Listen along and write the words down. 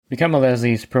Become a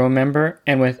Leslie's Pro member,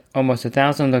 and with almost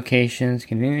 1,000 locations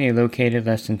conveniently located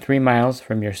less than 3 miles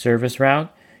from your service route,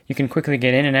 you can quickly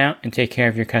get in and out and take care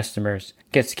of your customers.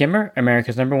 Get Skimmer,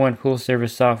 America's #1 pool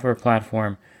service software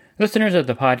platform. Listeners of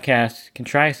the podcast can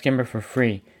try Skimmer for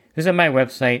free. Visit my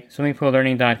website,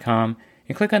 swimmingpoollearning.com,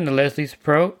 and click on the Leslie's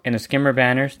Pro and the Skimmer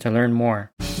banners to learn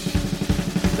more. The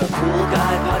Pool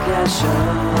Guy Podcast Show.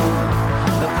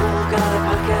 The Pool Guy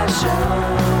Podcast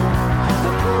Show.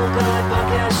 The Pool Guy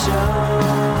Podcast Show.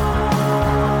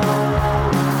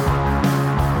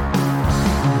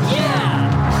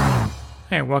 Yeah!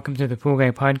 Hi, welcome to the Pool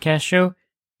Guy Podcast Show.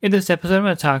 In this episode, I'm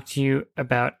going to talk to you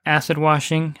about acid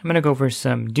washing. I'm going to go over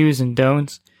some do's and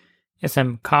don'ts and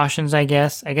some cautions, I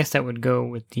guess. I guess that would go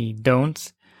with the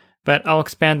don'ts, but I'll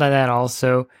expand on that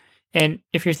also. And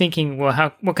if you're thinking,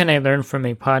 well, what can I learn from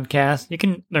a podcast? You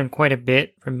can learn quite a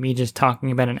bit from me just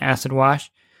talking about an acid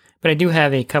wash. But I do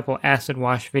have a couple acid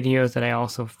wash videos that I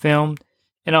also filmed,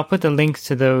 and I'll put the links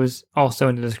to those also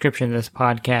in the description of this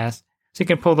podcast. So you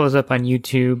can pull those up on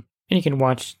YouTube, and you can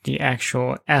watch the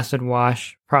actual acid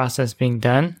wash process being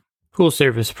done. Pool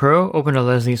Service Pro. Open a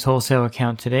Leslie's wholesale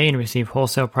account today and receive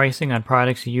wholesale pricing on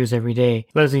products you use every day.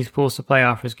 Leslie's Pool Supply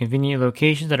offers convenient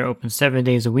locations that are open 7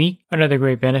 days a week. Another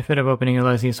great benefit of opening a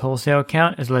Leslie's wholesale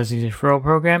account is Leslie's referral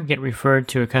program. Get referred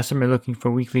to a customer looking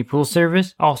for weekly pool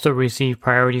service. Also receive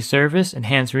priority service,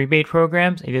 enhanced rebate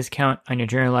programs, a discount on your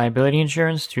general liability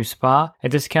insurance through SPA, a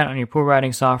discount on your pool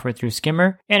routing software through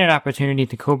Skimmer, and an opportunity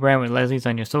to co-brand with Leslie's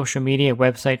on your social media,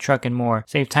 website, truck, and more.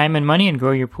 Save time and money and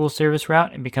grow your pool service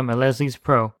route and become a Leslie's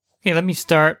Pro. Okay, let me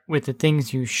start with the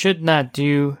things you should not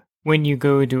do when you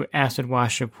go to acid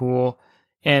wash a pool.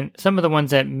 And some of the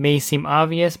ones that may seem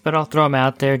obvious, but I'll throw them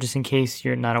out there just in case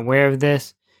you're not aware of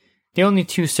this. The only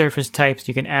two surface types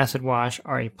you can acid wash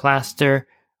are a plaster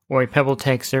or a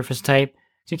PebbleTec surface type.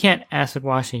 So you can't acid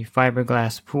wash a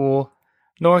fiberglass pool,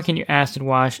 nor can you acid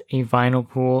wash a vinyl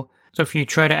pool. So if you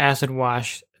try to acid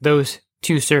wash those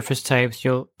two surface types,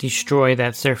 you'll destroy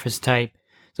that surface type.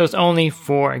 So it's only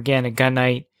for, again, a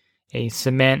gunite, a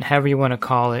cement, however you want to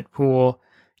call it, pool.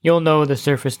 You'll know the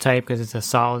surface type because it's a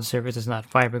solid surface. It's not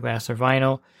fiberglass or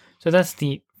vinyl. So that's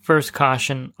the first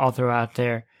caution I'll throw out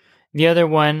there. The other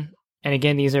one, and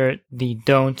again, these are the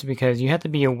don'ts because you have to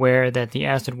be aware that the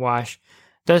acid wash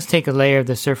does take a layer of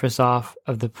the surface off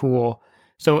of the pool.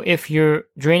 So if you're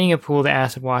draining a pool to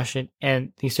acid wash it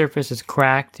and the surface is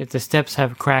cracked, if the steps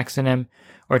have cracks in them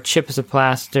or chips of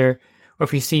plaster, or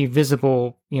if you see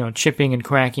visible, chipping and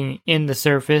cracking in the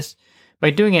surface, by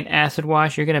doing an acid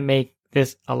wash, you're going to make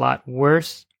this a lot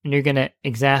worse, and you're going to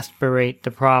exacerbate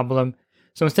the problem.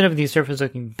 So instead of the surface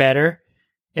looking better,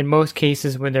 in most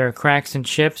cases when there are cracks and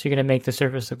chips, you're going to make the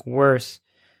surface look worse.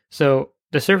 So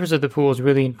the surface of the pool is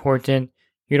really important.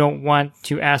 You don't want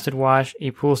to acid wash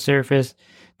a pool surface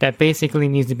that basically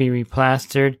needs to be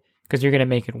replastered because you're going to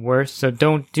make it worse. So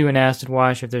don't do an acid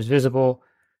wash if there's visible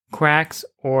cracks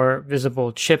or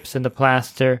visible chips in the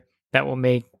plaster. That will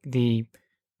make the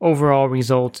overall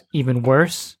results even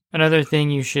worse. Another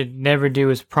thing you should never do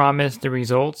is promise the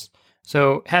results.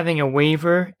 So having a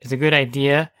waiver is a good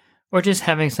idea, or just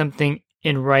having something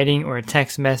in writing or a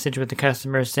text message with the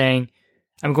customer saying,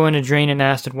 I'm going to drain and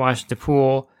acid wash the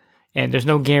pool, and there's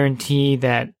no guarantee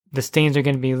that the stains are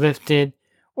going to be lifted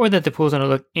or that the pool is going to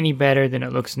look any better than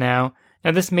it looks now.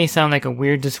 Now this may sound like a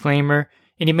weird disclaimer,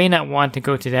 and you may not want to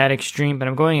go to that extreme, but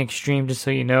I'm going extreme just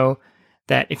so you know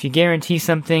that if you guarantee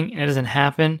something and it doesn't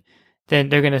happen, then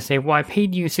they're going to say, well, I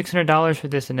paid you $600 for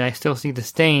this and I still see the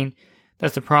stain.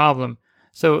 That's the problem.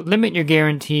 So limit your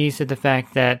guarantees to the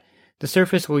fact that the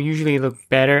surface will usually look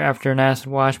better after an acid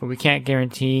wash, but we can't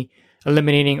guarantee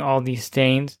eliminating all these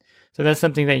stains. So that's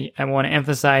something that I want to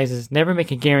emphasize is never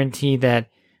make a guarantee that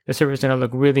the surface is going to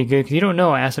look really good because you don't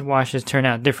know. Acid washes turn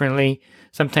out differently.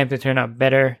 Sometimes they turn out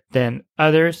better than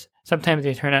others. Sometimes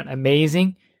they turn out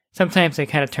amazing. Sometimes they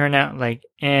kind of turn out like,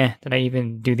 did I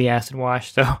even do the acid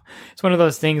wash? So it's one of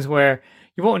those things where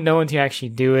you won't know until you actually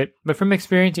do it. But from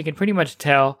experience, you can pretty much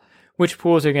tell which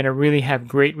pools are going to really have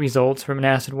great results from an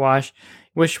acid wash,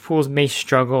 which pools may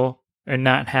struggle or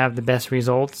not have the best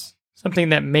results. Something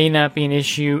that may not be an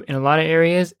issue in a lot of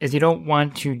areas is you don't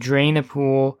want to drain a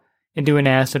pool and do an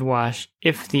acid wash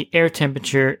if the air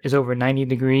temperature is over 90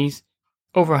 degrees.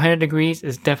 Over 100 degrees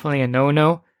is definitely a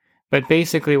no-no, but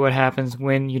basically what happens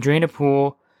when you drain a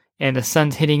pool and the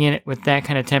sun's hitting in it with that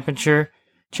kind of temperature,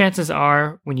 chances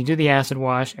are when you do the acid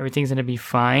wash, everything's going to be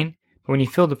fine. But when you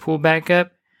fill the pool back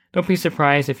up, don't be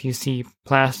surprised if you see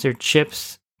plaster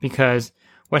chips, because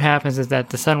what happens is that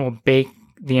the sun will bake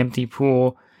the empty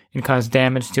pool and cause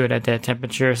damage to it at that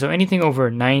temperature. So anything over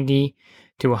 90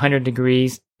 to 100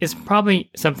 degrees it's probably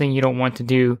something you don't want to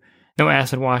do. No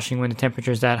acid washing when the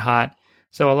temperature is that hot.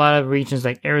 So a lot of regions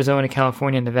like Arizona,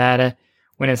 California, Nevada,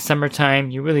 when it's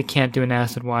summertime, you really can't do an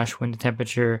acid wash when the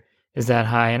temperature is that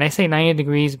high. And I say 90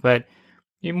 degrees, but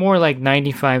more like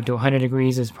 95 to 100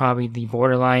 degrees is probably the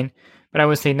borderline. But I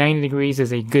would say 90 degrees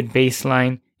is a good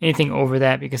baseline. Anything over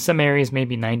that, because some areas may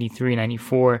be 93,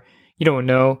 94, you don't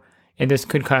know, and this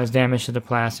could cause damage to the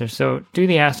plaster. So do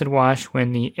the acid wash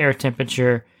when the air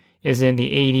temperature is in the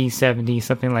 80s, 70s,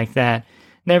 something like that.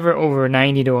 Never over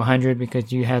 90 to 100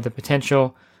 because you have the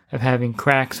potential of having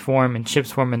cracks form and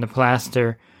chips form in the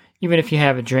plaster. Even if you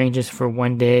have it drained just for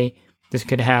one day, this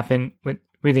could happen with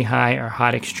really high or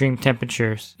hot extreme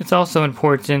temperatures. It's also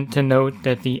important to note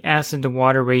that the acid to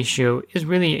water ratio is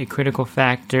really a critical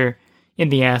factor in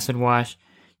the acid wash.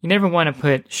 You never want to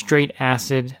put straight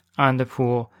acid on the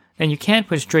pool. And you can't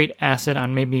put straight acid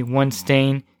on maybe one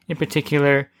stain in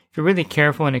particular if you're really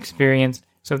careful and experienced.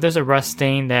 So if there's a rust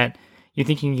stain that you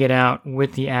think you can get out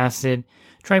with the acid,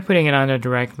 try putting it on there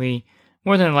directly.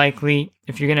 More than likely,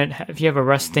 if you have a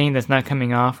rust stain that's not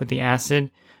coming off with the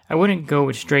acid, I wouldn't go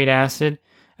with straight acid.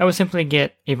 I would simply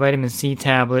get a vitamin C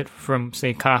tablet from,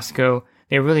 say, Costco.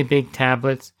 They're really big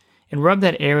tablets, and rub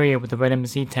that area with the vitamin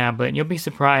C tablet, and you'll be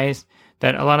surprised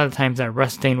that a lot of the times that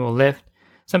rust stain will lift.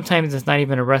 Sometimes it's not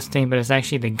even a rust stain, but it's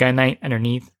actually the gunite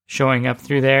underneath showing up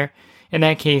through there. In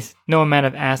that case, no amount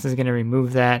of acid is going to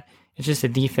remove that. It's just a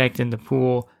defect in the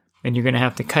pool, and you're going to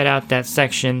have to cut out that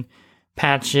section,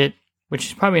 patch it, which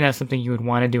is probably not something you would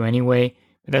want to do anyway,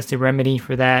 but that's the remedy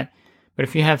for that. But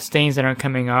if you have stains that aren't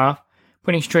coming off,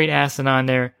 putting straight acid on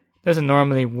there doesn't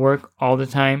normally work all the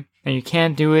time. And you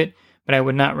can do it, but I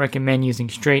would not recommend using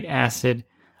straight acid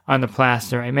on the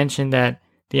plaster. I mentioned that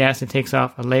the acid takes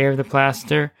off a layer of the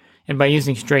plaster, and by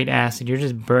using straight acid, you're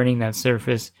just burning that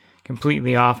surface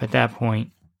completely off at that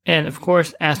point. And of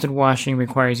course, acid washing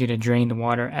requires you to drain the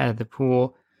water out of the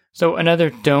pool. So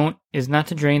another don't is not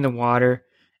to drain the water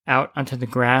out onto the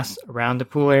grass around the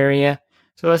pool area.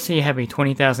 So let's say you have a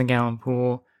 20,000 gallon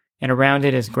pool, and around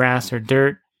it is grass or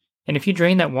dirt. And if you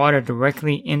drain that water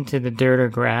directly into the dirt or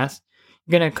grass,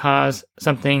 you're going to cause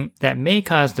something that may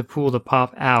cause the pool to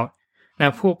pop out.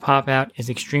 Now, pool pop out is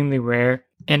extremely rare,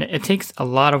 and it takes a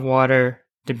lot of water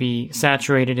to be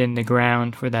saturated in the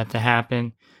ground for that to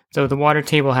happen. So the water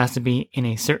table has to be in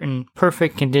a certain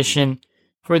perfect condition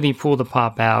for the pool to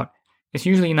pop out. It's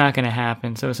usually not going to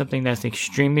happen, so it's something that's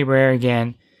extremely rare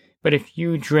again. But if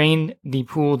you drain the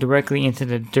pool directly into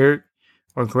the dirt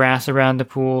or grass around the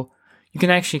pool, you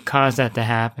can actually cause that to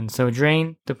happen. So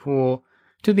drain the pool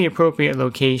to the appropriate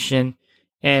location.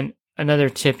 And another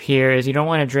tip here is you don't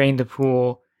want to drain the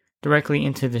pool directly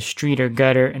into the street or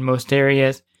gutter in most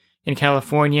areas. In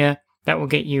California, that will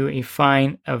get you a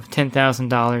fine of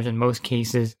 $10,000 in most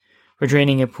cases for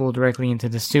draining a pool directly into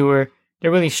the sewer.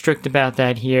 They're really strict about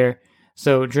that here.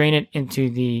 So drain it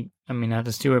into not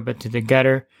the sewer, but to the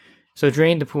gutter. So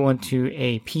drain the pool into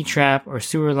a P-trap or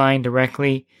sewer line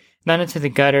directly, not into the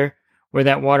gutter where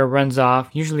that water runs off,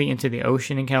 usually into the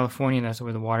ocean in California, and that's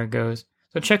where the water goes.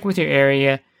 So check with your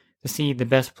area to see the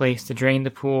best place to drain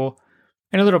the pool.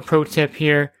 And a little pro tip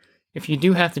here, if you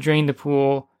do have to drain the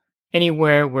pool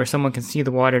anywhere where someone can see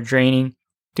the water draining,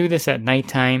 do this at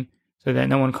nighttime so that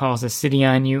no one calls the city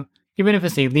on you. Even if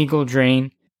it's a legal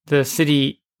drain, the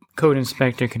city code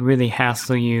inspector could really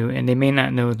hassle you, and they may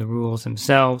not know the rules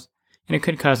themselves, and it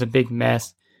could cause a big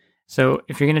mess. So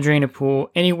if you're going to drain a pool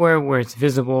anywhere where it's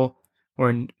visible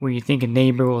or where you think a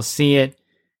neighbor will see it,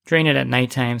 drain it at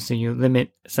nighttime so you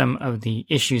limit some of the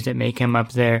issues that may come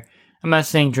up there. I'm not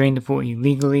saying drain the pool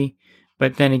illegally,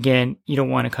 but then again, you don't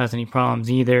want to cause any problems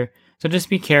either. So just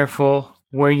be careful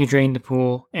where you drain the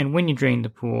pool and when you drain the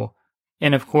pool.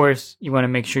 And of course, you want to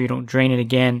make sure you don't drain it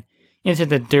again into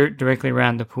the dirt directly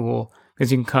around the pool,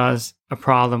 because you can cause a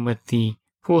problem with the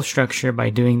pool structure by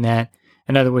doing that.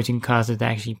 In other words, you can cause it to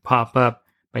actually pop up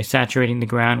by saturating the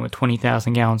ground with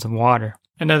 20,000 gallons of water.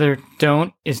 Another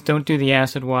don't do the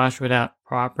acid wash without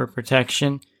proper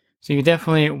protection. So you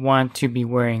definitely want to be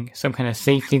wearing some kind of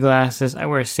safety glasses. I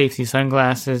wear safety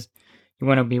sunglasses. You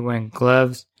want to be wearing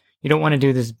gloves. You don't want to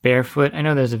do this barefoot. I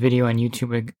know there's a video on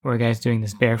YouTube where guys doing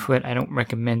this barefoot. I don't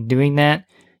recommend doing that.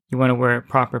 You want to wear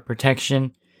proper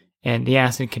protection, and the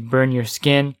acid could burn your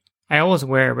skin. I always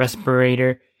wear a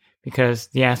respirator because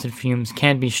the acid fumes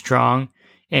can be strong,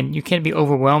 and you can be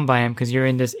overwhelmed by them because you're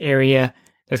in this area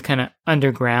that's kind of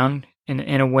underground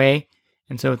in a way.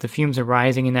 And so if the fumes are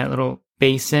rising in that little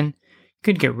basin, you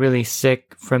could get really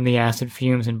sick from the acid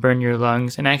fumes and burn your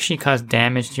lungs and actually cause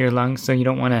damage to your lungs. So you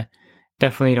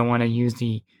definitely don't want to use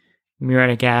the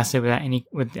muriatic acid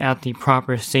without the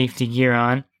proper safety gear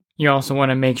on. You also want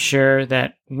to make sure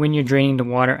that when you're draining the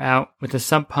water out with the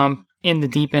sump pump in the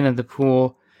deep end of the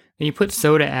pool, that you put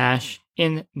soda ash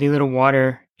in the little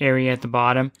water area at the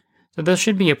bottom. So there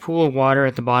should be a pool of water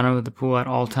at the bottom of the pool at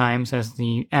all times as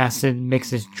the acid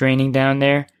mix is draining down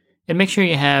there. And make sure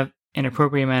you have an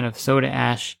appropriate amount of soda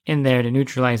ash in there to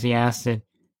neutralize the acid.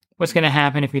 What's going to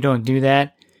happen if you don't do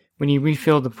that? When you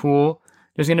refill the pool,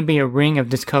 there's going to be a ring of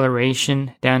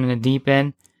discoloration down in the deep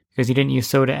end because you didn't use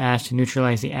soda ash to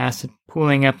neutralize the acid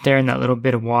pooling up there in that little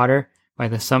bit of water by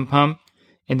the sump pump.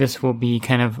 And this will be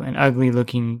kind of an ugly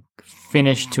looking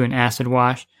finish to an acid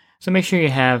wash. So make sure you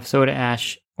have soda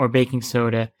ash or baking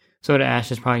soda. Soda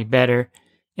ash is probably better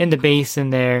in the basin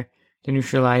there to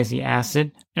neutralize the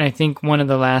acid. And I think one of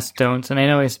the last don'ts, and I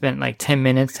know I spent like 10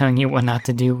 minutes telling you what not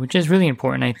to do, which is really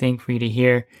important, I think, for you to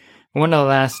hear. One of the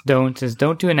last don'ts is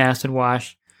don't do an acid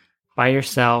wash by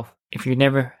yourself if you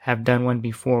never have done one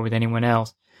before with anyone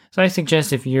else. So I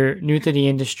suggest if you're new to the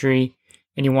industry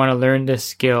and you want to learn this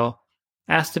skill,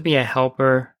 ask to be a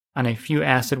helper on a few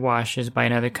acid washes by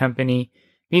another company.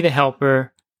 Be the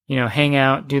helper, hang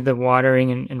out, do the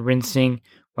watering and rinsing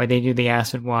while they do the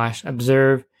acid wash.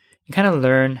 Observe and kind of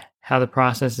learn how the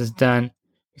process is done,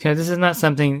 because this is not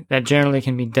something that generally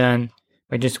can be done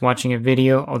by just watching a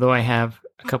video, although I have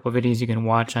a couple of videos you can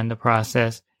watch on the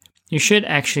process. You should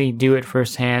actually do it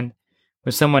firsthand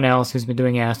with someone else who's been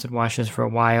doing acid washes for a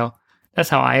while. That's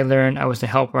how I learned. I was the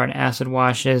helper on acid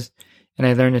washes, and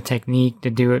I learned the technique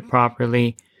to do it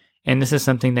properly. And this is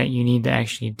something that you need to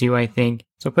actually do, I think.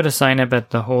 So put a sign up at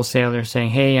the wholesaler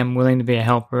saying, hey, I'm willing to be a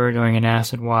helper during an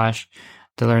acid wash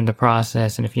to learn the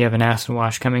process. And if you have an acid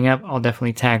wash coming up, I'll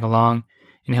definitely tag along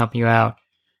and help you out.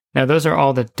 Now, those are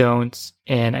all the don'ts.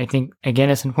 And I think, again,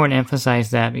 it's important to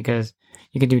emphasize that because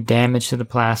you could do damage to the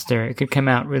plaster. It could come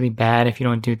out really bad if you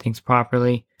don't do things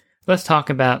properly. Let's talk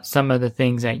about some of the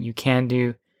things that you can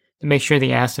do to make sure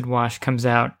the acid wash comes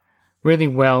out really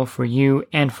well for you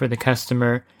and for the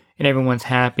customer, and everyone's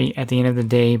happy at the end of the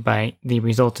day by the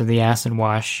results of the acid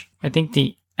wash. I think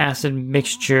the acid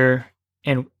mixture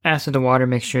and acid to water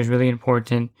mixture is really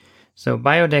important. So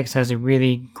Biodex has a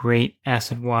really great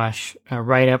acid wash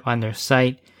write-up on their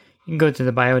site. You can go to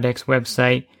the Biodex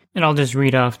website, and I'll just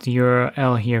read off the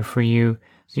URL here for you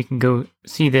so you can go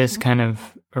see this kind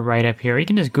of a write-up here. You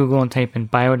can just Google and type in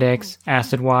Biodex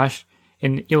acid wash,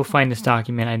 and you'll find this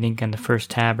document, I think, on the first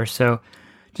tab or so.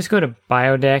 Just go to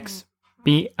Biodex,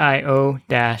 bio-dex.com,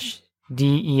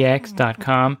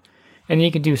 and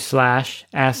you can do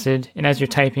 /acid, and as you're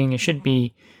typing, it should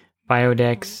be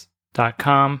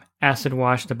biodex.com, acid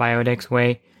wash the Biodex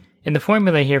way. And the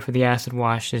formula here for the acid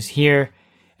wash is here,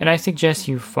 and I suggest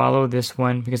you follow this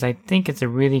one because I think it's a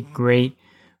really great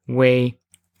way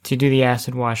to do the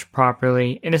acid wash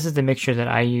properly. And this is the mixture that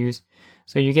I use.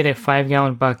 So you get a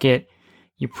 5-gallon bucket,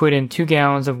 you put in 2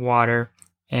 gallons of water,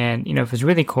 and if it's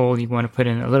really cold, you want to put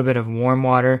in a little bit of warm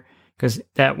water because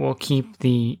that will keep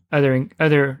the other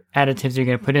additives you're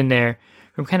going to put in there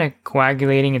from kind of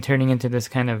coagulating and turning into this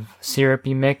kind of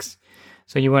syrupy mix.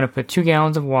 So you want to put 2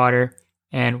 gallons of water,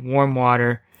 and warm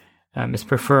water is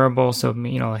preferable. So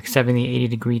like 70, 80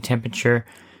 degree temperature,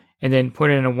 and then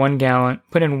put in 1 gallon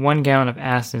of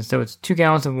acid. So it's 2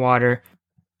 gallons of water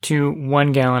to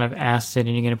 1 gallon of acid,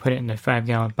 and you're going to put it in the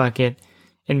 5-gallon bucket.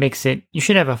 And mix it. You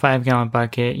should have a 5-gallon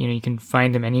bucket. You can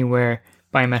find them anywhere.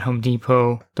 Buy them at Home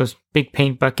Depot. Those big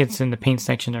paint buckets in the paint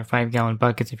section are 5-gallon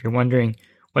buckets if you're wondering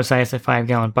what size a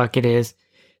 5-gallon bucket is.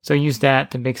 So use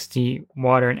that to mix the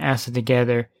water and acid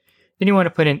together. Then you want to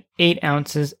put in 8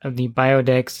 ounces of the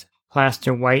Biodex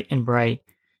Plaster White and Bright.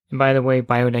 And by the way,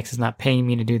 Biodex is not paying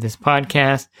me to do this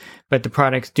podcast, but the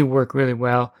products do work really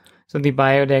well. So the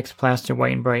Biodex Plaster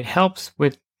White and Bright helps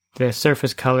with the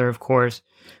surface color, of course,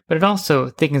 but it also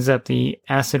thickens up the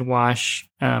acid wash,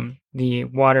 the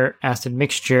water acid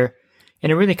mixture,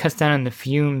 and it really cuts down on the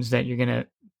fumes that you're going to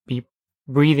be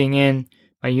breathing in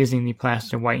by using the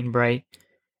Plaster White and Bright.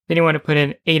 Then you want to put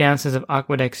in 8 ounces of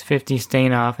Aquadex 50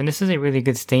 Stain Off, and this is a really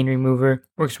good stain remover.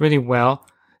 Works really well,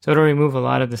 so it'll remove a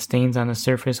lot of the stains on the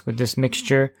surface with this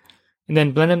mixture. And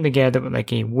then blend them together with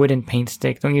like a wooden paint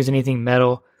stick. Don't use anything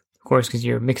metal, of course, because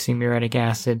you're mixing muriatic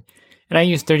acid. And I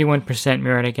use 31%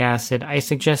 muriatic acid. I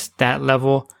suggest that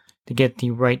level to get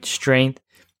the right strength.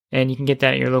 And you can get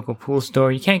that at your local pool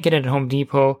store. You can't get it at Home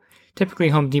Depot. Typically,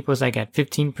 Home Depot's like at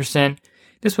 15%.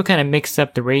 This will kind of mix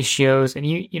up the ratios, and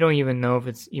you don't even know if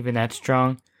it's even that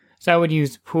strong. So I would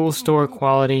use pool store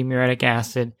quality muriatic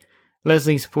acid.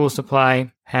 Leslie's Pool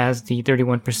Supply has the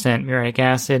 31% muriatic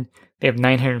acid. They have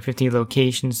 950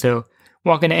 locations, so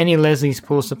walk into any Leslie's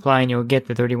Pool Supply and you'll get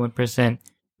the 31%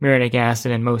 muriatic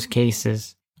acid in most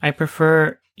cases. I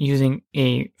prefer using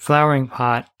a flowering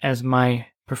pot as my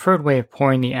preferred way of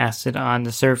pouring the acid on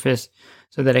the surface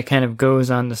so that it kind of goes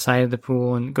on the side of the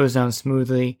pool and goes down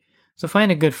smoothly. So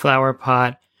find a good flower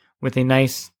pot with a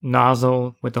nice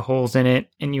nozzle with the holes in it,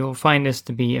 and you'll find this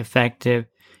to be effective.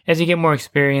 As you get more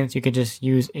experience, you could just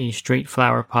use a straight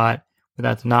flower pot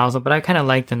without the nozzle, but I kind of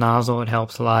like the nozzle. It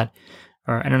helps a lot.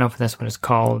 Or I don't know if that's what it's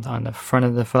called on the front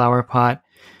of the flower pot,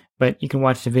 but you can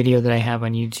watch the video that I have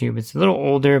on YouTube. It's a little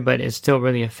older, but it's still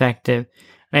really effective.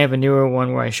 And I have a newer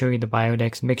one where I show you the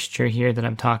Biodex mixture here that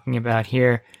I'm talking about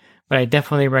here, but I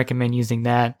definitely recommend using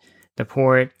that to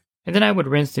pour it. And then I would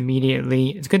rinse immediately.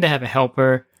 It's good to have a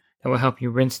helper that will help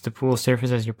you rinse the pool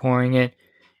surface as you're pouring it.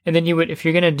 And then you would, if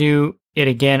you're going to do it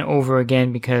again over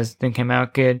again because it didn't come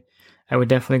out good, I would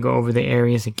definitely go over the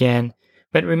areas again.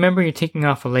 But remember, you're taking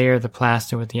off a layer of the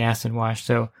plaster with the acid wash.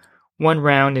 So one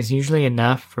round is usually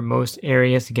enough for most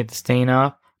areas to get the stain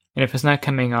off. And if it's not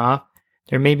coming off,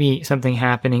 there may be something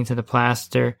happening to the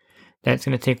plaster that's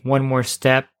going to take one more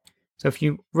step. So if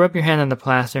you rub your hand on the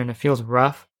plaster and it feels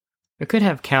rough, it could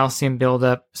have calcium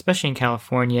buildup, especially in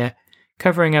California,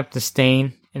 covering up the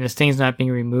stain, and the stain's not being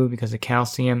removed because the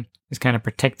calcium is kind of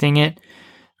protecting it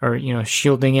or,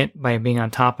 shielding it by being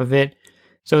on top of it.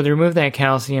 So to remove that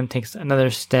calcium takes another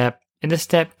step, and this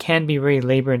step can be very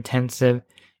labor intensive,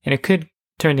 and it could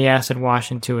turn the acid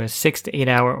wash into a 6 to 8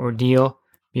 hour ordeal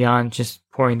beyond just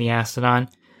pouring the acid on.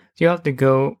 So you'll have to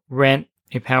go rent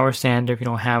a power sander if you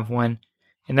don't have one,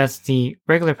 and that's the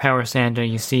regular power sander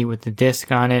you see with the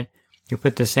disc on it. You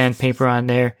put the sandpaper on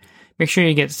there. Make sure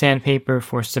you get sandpaper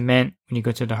for cement when you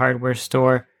go to the hardware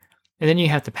store. And then you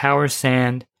have to power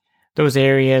sand those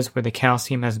areas where the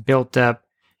calcium has built up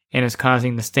and is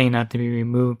causing the stain not to be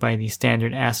removed by the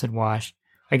standard acid wash.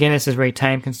 Again, this is very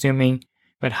time consuming,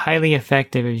 but highly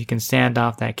effective if you can sand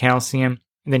off that calcium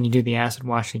and then you do the acid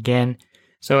wash again.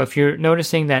 So if you're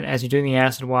noticing that as you're doing the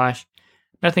acid wash,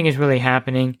 nothing is really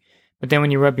happening, but then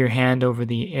when you rub your hand over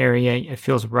the area, it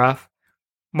feels rough,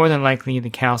 more than likely the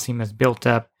calcium has built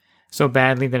up so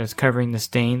badly that it's covering the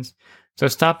stains. So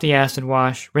stop the acid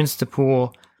wash, rinse the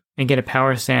pool, and get a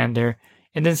power sander,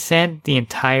 and then sand the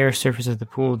entire surface of the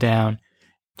pool down,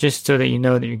 just so that you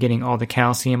know that you're getting all the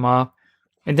calcium off,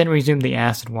 and then resume the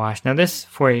acid wash. Now this,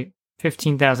 for a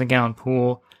 15,000 gallon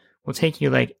pool, will take you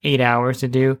like 8 hours to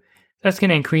do. That's going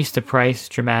to increase the price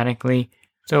dramatically.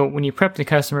 So when you prep the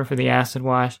customer for the acid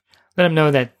wash, let them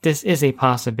know that this is a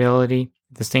possibility.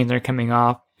 The stains are coming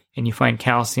off, and you find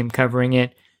calcium covering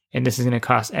it, and this is going to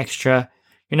cost extra.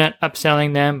 You're not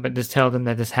upselling them, but just tell them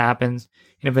that this happens.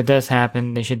 And if it does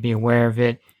happen, they should be aware of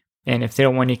it. And if they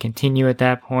don't want to continue at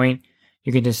that point,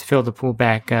 you can just fill the pool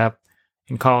back up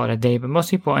and call it a day. But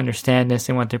most people understand this.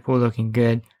 They want their pool looking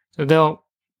good. So they'll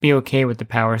be okay with the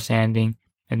power sanding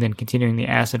and then continuing the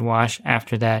acid wash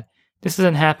after that. This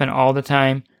doesn't happen all the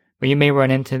time, but you may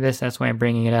run into this. That's why I'm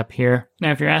bringing it up here.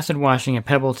 Now, if you're acid washing a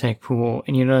PebbleTech pool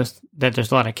and you notice that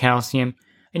there's a lot of calcium,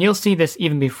 and you'll see this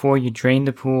even before you drain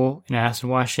the pool and acid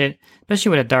wash it,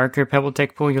 especially with a darker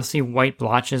PebbleTech pool, you'll see white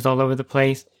blotches all over the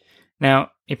place.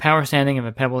 Now, a power sanding of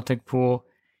a PebbleTech pool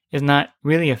is not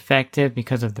really effective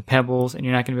because of the pebbles, and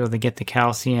you're not going to be able to get the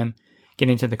calcium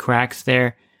getting into the cracks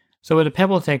there. So with a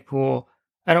PebbleTech pool,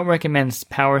 I don't recommend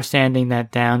power sanding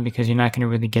that down because you're not going to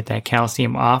really get that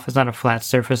calcium off. It's not a flat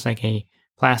surface like a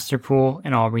plaster pool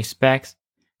in all respects.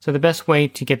 So the best way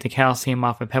to get the calcium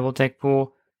off a PebbleTech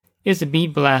pool is to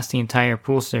bead blast the entire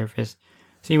pool surface.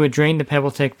 So you would drain the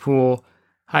PebbleTech pool,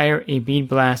 hire a bead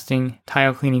blasting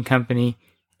tile cleaning company,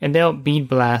 and they'll bead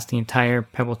blast the entire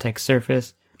PebbleTech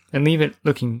surface and leave it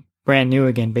looking brand new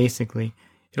again, basically.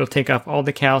 It'll take off all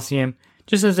the calcium,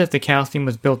 just as if the calcium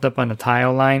was built up on the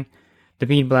tile line. The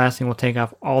bead blasting will take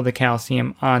off all the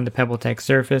calcium on the PebbleTech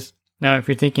surface. Now, if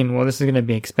you're thinking, well, this is going to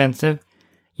be expensive,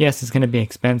 yes, it's going to be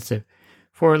expensive.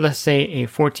 For, let's say, a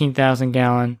 14,000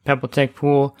 gallon PebbleTech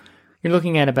pool, you're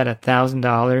looking at about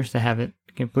 $1,000 to have it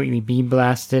completely bead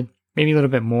blasted, maybe a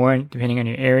little bit more depending on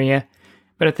your area.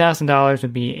 But $1,000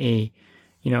 would be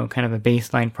a, kind of a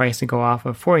baseline price to go off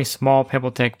of for a small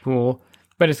PebbleTech pool,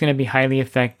 but it's going to be highly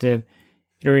effective.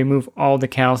 It'll remove all the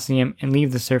calcium and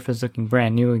leave the surface looking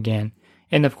brand new again.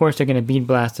 And of course, they're going to bead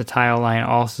blast the tile line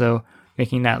also,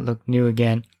 making that look new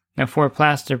again. Now, for a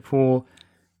plaster pool,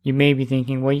 you may be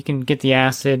thinking, well, you can get the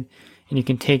acid and you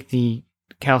can take the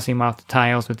calcium off the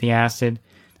tiles with the acid.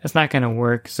 That's not going to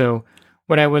work. So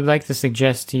what I would like to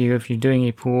suggest to you if you're doing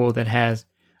a pool that has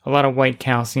a lot of white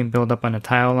calcium buildup on the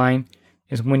tile line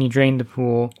is when you drain the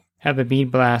pool, have a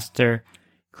bead blaster,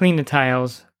 clean the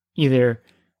tiles either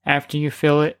after you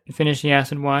fill it and finish the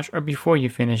acid wash or before you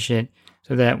finish it,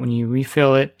 so that when you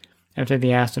refill it, after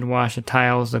the acid wash, the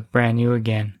tiles look brand new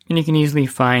again. And you can easily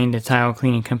find a tile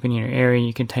cleaning company in your area.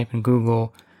 You can type in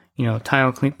Google,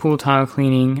 pool tile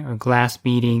cleaning or glass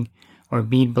beading or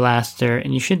bead blaster,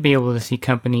 and you should be able to see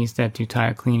companies that do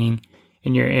tile cleaning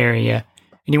in your area.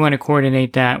 And you want to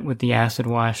coordinate that with the acid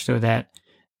wash so that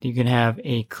you can have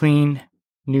a clean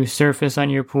new surface on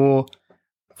your pool,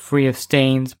 free of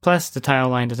stains, plus the tile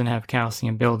line doesn't have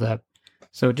calcium buildup.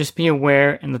 So just be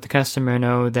aware and let the customer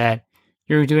know that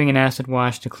you're doing an acid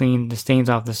wash to clean the stains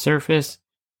off the surface,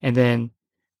 and then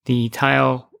the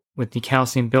tile with the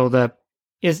calcium buildup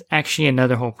is actually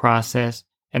another whole process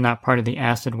and not part of the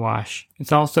acid wash.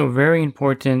 It's also very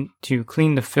important to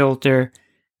clean the filter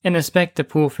and inspect the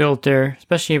pool filter,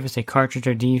 especially if it's a cartridge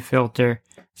or D filter.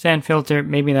 Sand filter,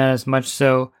 maybe not as much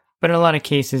so, but in a lot of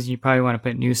cases you probably want to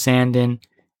put new sand in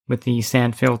with the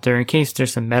sand filter in case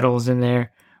there's some metals in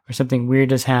there or something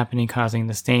weird is happening causing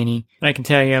the staining. But I can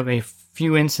tell you of a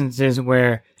few instances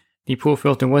where the pool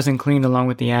filter wasn't cleaned along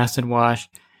with the acid wash,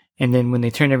 and then when they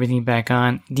turned everything back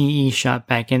on, DE shot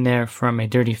back in there from a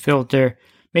dirty filter,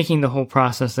 making the whole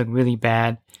process look really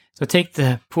bad. So take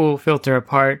the pool filter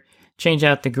apart, change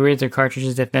out the grids or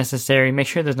cartridges if necessary, make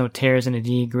sure there's no tears in the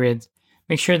DE grids,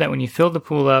 make sure that when you fill the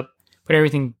pool up, put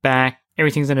everything back,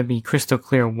 everything's going to be crystal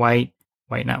clear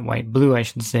blue I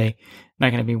should say, not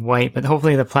going to be white, but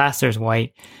hopefully the plaster is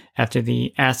white after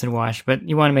the acid wash. But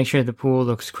you want to make sure the pool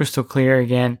looks crystal clear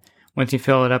again once you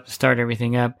fill it up to start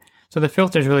everything up. So the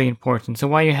filter is really important. So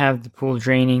while you have the pool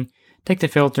draining, take the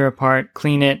filter apart,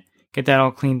 clean it, get that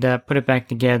all cleaned up, put it back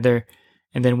together,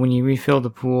 and then when you refill the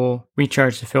pool,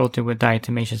 recharge the filter with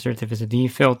diatomaceous earth if it's a D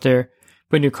filter,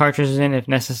 put new cartridges in if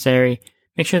necessary,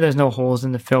 make sure there's no holes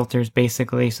in the filters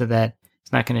basically so that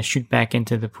it's not going to shoot back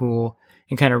into the pool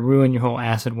and kind of ruin your whole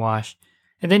acid wash.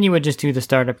 And then you would just do the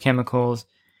startup chemicals.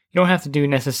 You don't have to do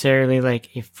necessarily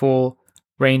like a full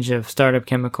range of startup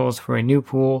chemicals for a new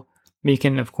pool. But you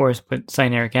can, of course, put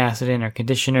cyanuric acid in or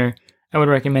conditioner. I would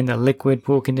recommend a liquid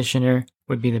pool conditioner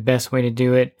would be the best way to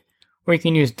do it. Or you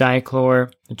can use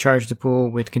dichlor to charge the pool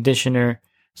with conditioner,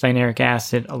 cyanuric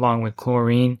acid, along with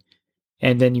chlorine.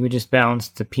 And then you would just balance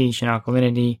the pH and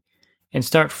alkalinity and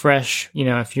start fresh.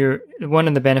 One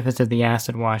of the benefits of the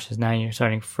acid wash is now you're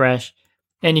starting fresh.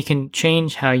 And you can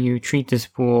change how you treat this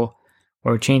pool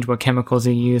or change what chemicals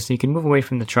you use. So you can move away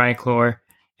from the trichlor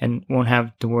and won't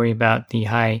have to worry about the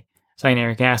high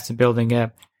cyanuric acid building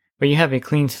up. But you have a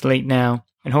clean slate now,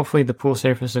 and hopefully the pool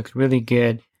surface looks really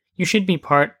good. You should be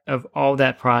part of all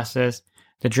that process,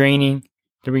 the draining,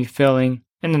 the refilling,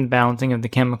 and then the balancing of the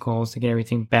chemicals to get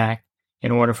everything back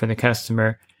in order for the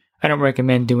customer. I don't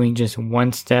recommend doing just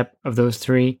one step of those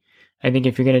three. I think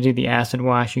if you're going to do the acid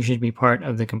wash, you should be part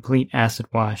of the complete acid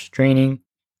wash, draining,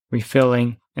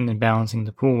 refilling, and then balancing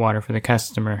the pool water for the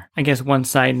customer. I guess one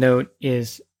side note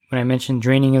is when I mentioned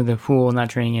draining of the pool, not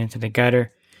draining it into the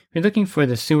gutter, if you're looking for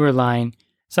the sewer line,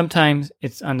 sometimes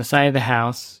it's on the side of the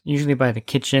house, usually by the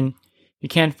kitchen. You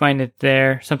can't find it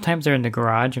there. Sometimes they're in the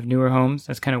garage of newer homes.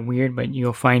 That's kind of weird, but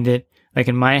you'll find it. Like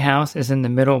in my house, it's in the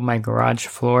middle of my garage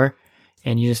floor,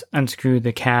 and you just unscrew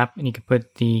the cap and you can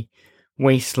put the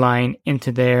waste line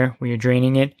into there where you're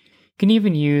draining it. You can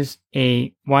even use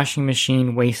a washing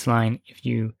machine waste line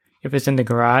if it's in the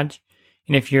garage.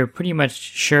 And if you're pretty much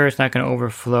sure it's not going to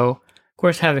overflow, of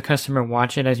course have the customer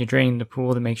watch it as you're draining the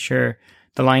pool to make sure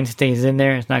the line stays in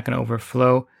there. It's not going to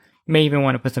overflow. You may even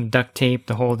want to put some duct tape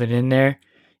to hold it in there.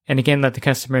 And again, let the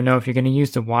customer know if you're going to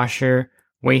use the washer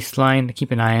waste line to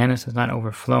keep an eye on it so it's not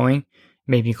overflowing.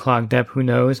 Maybe clogged up, who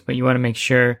knows? But you want to make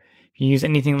sure if you use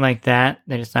anything like that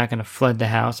it's not going to flood the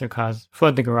house or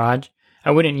flood the garage.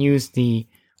 I wouldn't use the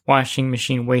washing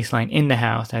machine waste line in the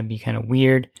house. That'd be kind of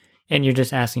weird, and you're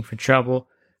just asking for trouble.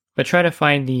 But try to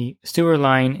find the sewer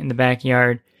line in the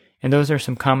backyard, and those are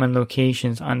some common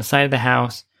locations on the side of the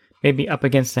house, maybe up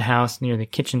against the house near the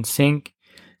kitchen sink.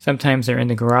 Sometimes they're in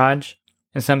the garage,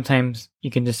 and sometimes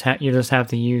you just have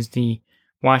to use the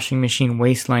washing machine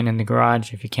waste line in the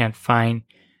garage if you can't find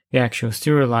the actual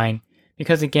sewer line.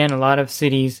 Because again, a lot of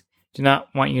cities do not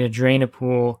want you to drain a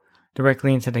pool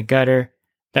directly into the gutter.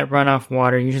 That runoff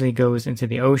water usually goes into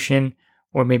the ocean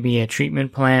or maybe a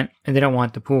treatment plant, and they don't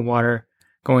want the pool water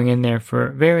going in there for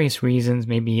various reasons.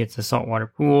 Maybe it's a saltwater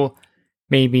pool.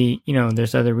 Maybe,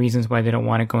 there's other reasons why they don't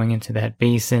want it going into that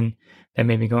basin. That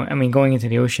maybe going into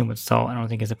the ocean with salt, I don't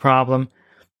think is a problem.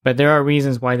 But there are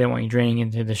reasons why they don't want you draining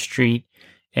into the street,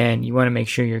 and you want to make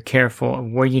sure you're careful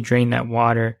of where you drain that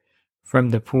water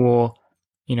from the pool.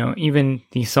 Even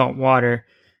the salt water,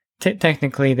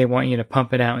 technically they want you to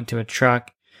pump it out into a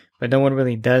truck, but no one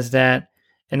really does that,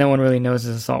 and no one really knows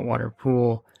it's a saltwater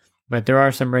pool. but there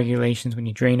are some regulations when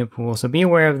you drain a pool, so be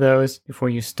aware of those before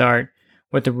you start,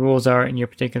 what the rules are in your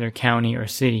particular county or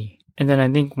city. And then I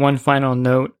think one final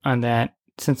note on that,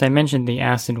 since I mentioned the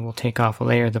acid will take off a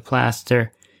layer of the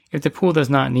plaster, if the pool does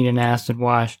not need an acid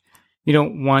wash, you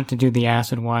don't want to do the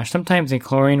acid wash. Sometimes a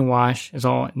chlorine wash is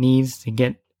all it needs to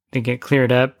get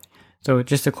cleared up. So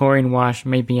just a chlorine wash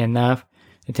may be enough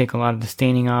to take a lot of the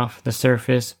staining off the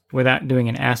surface without doing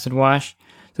an acid wash.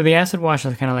 So the acid wash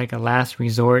is kind of like a last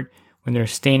resort when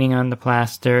there's staining on the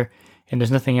plaster and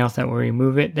there's nothing else that will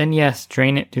remove it. Then yes,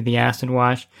 drain it through the acid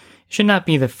wash. It should not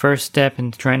be the first step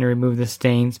in trying to remove the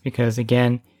stains because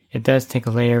again, it does take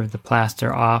a layer of the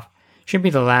plaster off. It should be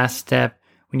the last step.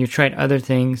 When you've tried other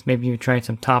things, maybe you've tried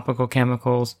some topical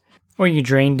chemicals, or you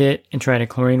drained it and tried a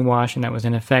chlorine wash and that was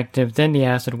ineffective, then the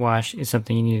acid wash is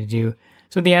something you need to do.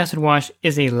 So the acid wash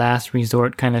is a last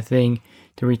resort kind of thing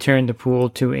to return the pool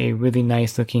to a really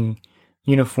nice looking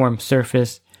uniform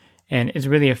surface, and it's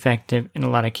really effective in a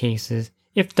lot of cases.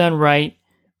 If done right,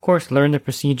 of course, learn the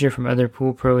procedure from other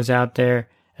pool pros out there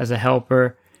as a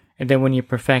helper, and then when you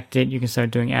perfect it, you can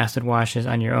start doing acid washes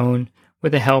on your own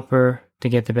with a helper to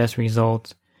get the best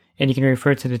results. And you can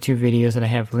refer to the 2 videos that I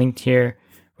have linked here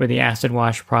for the acid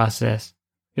wash process.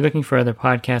 If you're looking for other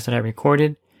podcasts that I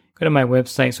recorded, go to my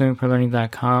website,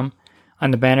 swimmingpoollearning.com.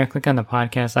 On the banner, click on the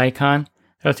podcast icon.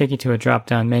 That'll take you to a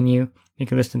drop-down menu. You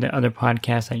can listen to other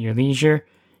podcasts at your leisure.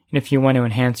 And if you want to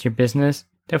enhance your business,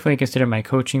 definitely consider my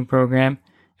coaching program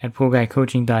at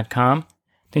poolguycoaching.com.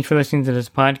 Thanks for listening to this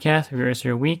podcast. Have a rest of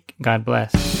your week. God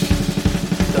bless.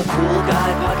 The Pool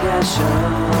Guy Podcast Show.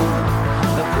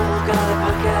 The Pool Guy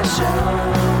Podcast Show.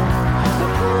 The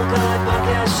Pool Guy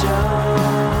Podcast Show.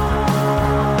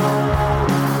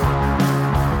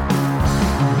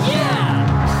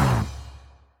 Yeah!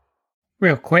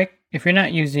 Real quick, if you're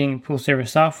not using pool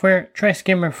service software, try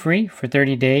Skimmer free for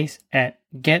 30 days at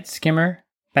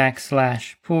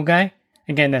getskimmer.com/poolguy.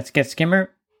 Again, that's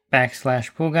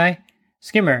getskimmer.com/poolguy.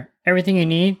 Skimmer, everything you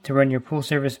need to run your pool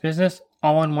service business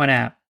all in one app.